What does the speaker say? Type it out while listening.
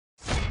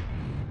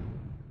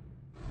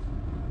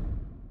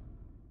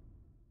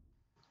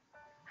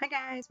Hi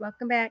guys,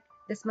 welcome back.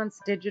 This month's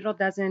Digital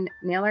Dozen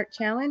Nail Art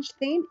Challenge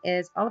theme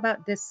is all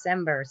about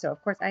December. So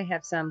of course I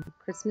have some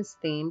Christmas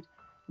themed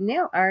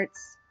nail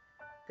arts.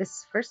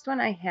 This first one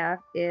I have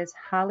is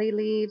holly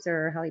leaves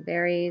or holly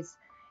berries.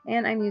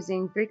 And I'm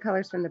using 3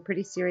 colors from the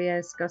Pretty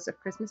Serious Ghosts of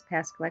Christmas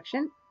Past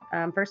collection.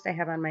 First I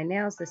have on my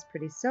nails this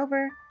pretty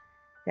silver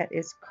that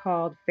is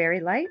called Fairy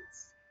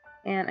Lights.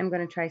 And I'm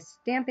going to try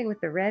stamping with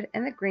the red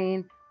and the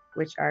green,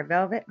 which are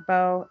Velvet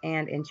Bow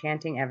and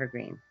Enchanting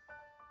Evergreen.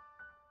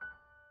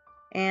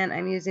 And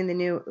I'm using the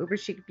new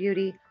UberChic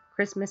Beauty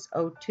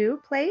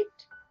Christmas-02 plate.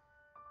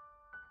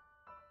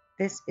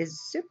 This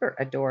is super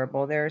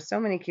adorable. There are so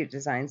many cute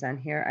designs on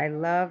here. I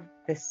love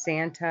the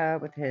Santa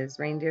with his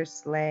reindeer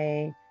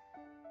sleigh.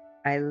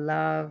 I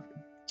love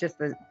just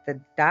the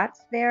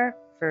dots there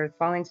for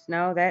falling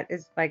snow. That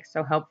is like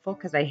so helpful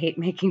because I hate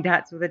making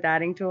dots with a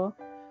dotting tool.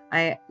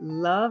 I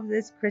love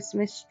this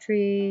Christmas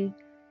tree,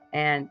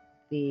 and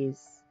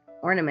these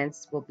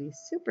ornaments will be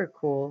super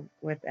cool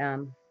with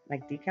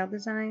like decal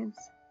designs.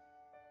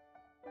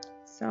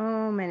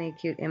 So many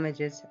cute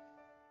images.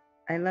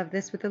 I love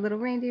this with the little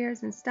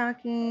reindeers and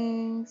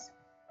stockings.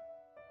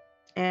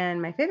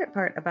 And my favorite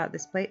part about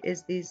this plate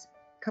is these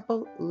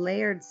couple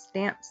layered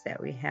stamps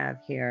that we have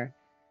here.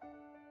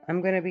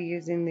 I'm going to be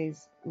using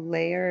these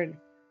layered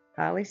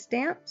holly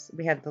stamps.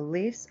 We have the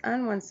leaves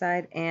on one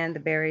side and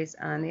the berries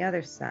on the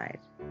other side.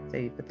 So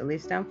you put the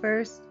leaves down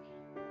first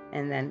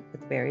and then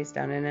put the berries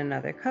down in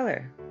another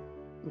color.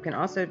 You can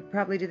also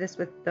probably do this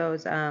with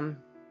those candy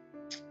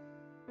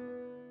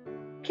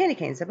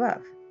canes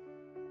above.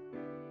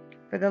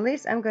 For the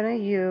leaves, I'm going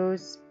to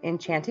use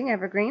Enchanting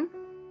Evergreen.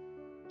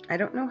 I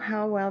don't know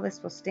how well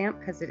this will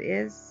stamp because it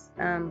is,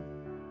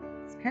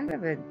 it's kind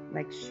of a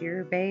like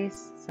sheer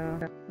base. So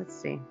let's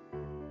see.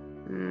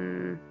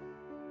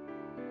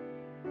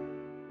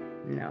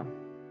 No,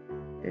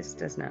 this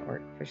does not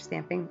work for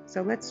stamping.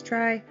 So let's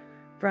try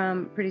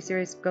from Pretty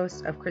Serious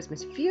Ghosts of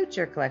Christmas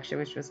Future collection,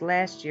 which was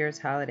last year's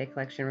holiday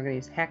collection. We're going to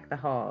use Hack the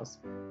Halls.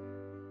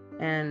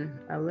 And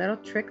a little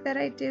trick that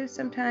I do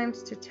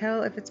sometimes to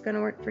tell if it's going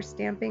to work for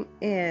stamping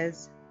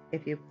is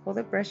if you pull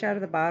the brush out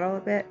of the bottle a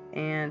bit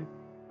and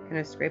kind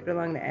of scrape it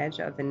along the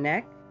edge of the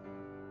neck,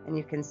 and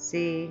you can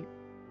see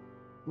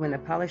when the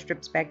polish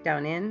drips back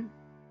down in,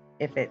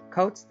 if it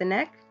coats the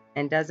neck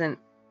and doesn't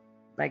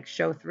like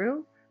show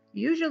through,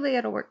 usually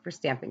it'll work for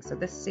stamping. So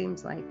this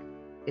seems like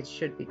it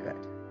should be good.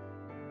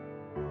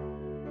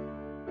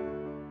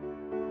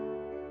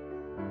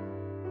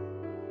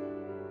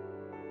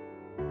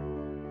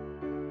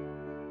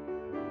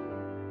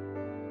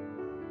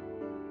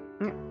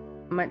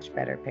 Much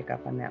better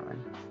pickup on that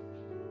one.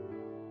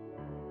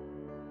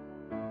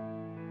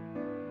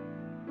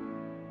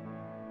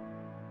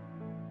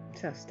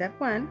 So step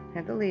 1,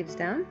 have the leaves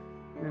down.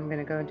 And I'm going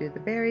to go do the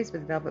berries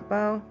with Velvet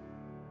Bow.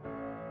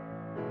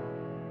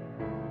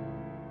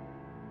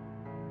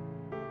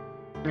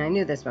 And I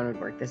knew this one would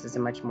work. This is a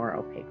much more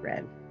opaque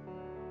red.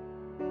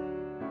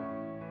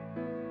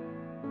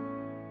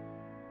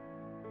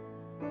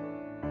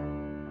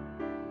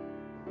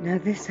 Now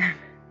this,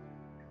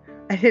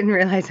 I didn't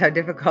realize how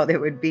difficult it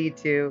would be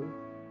to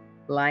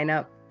line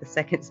up the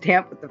second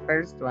stamp with the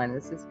first one.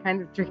 This is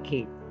kind of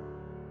tricky.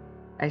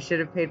 I should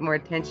have paid more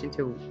attention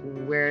to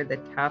where the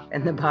top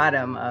and the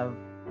bottom of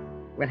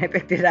when I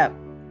picked it up.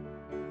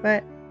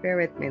 But bear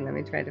with me, let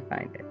me try to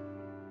find it.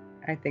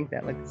 I think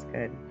that looks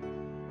good.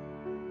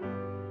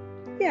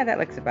 Yeah, that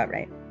looks about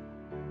right.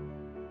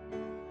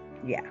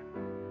 Yeah.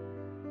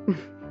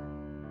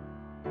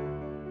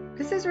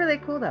 This is really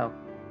cool though.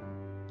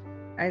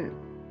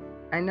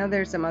 I know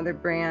there's some other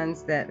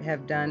brands that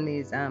have done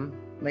these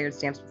layered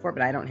stamps before,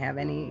 but I don't have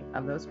any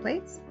of those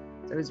plates.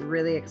 So I was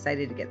really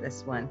excited to get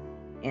this one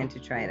and to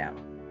try it out.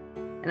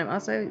 And I'm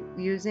also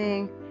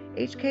using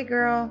HK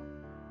Girl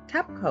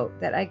top coat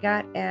that I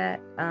got at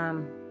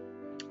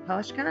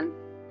PolishCon.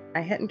 I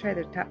hadn't tried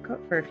their top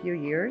coat for a few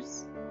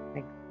years,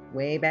 like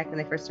way back when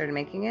they first started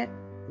making it.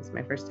 This is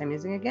my first time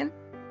using it again.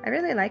 I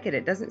really like it.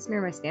 It doesn't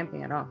smear my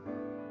stamping at all.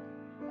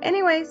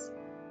 Anyways,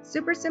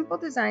 super simple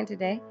design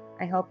today.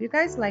 I hope you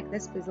guys like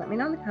this. Please let me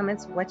know in the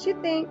comments what you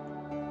think.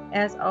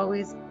 As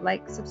always,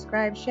 like,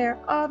 subscribe, share,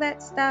 all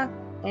that stuff.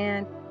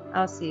 And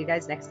I'll see you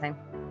guys next time.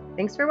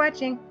 Thanks for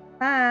watching.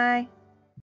 Bye.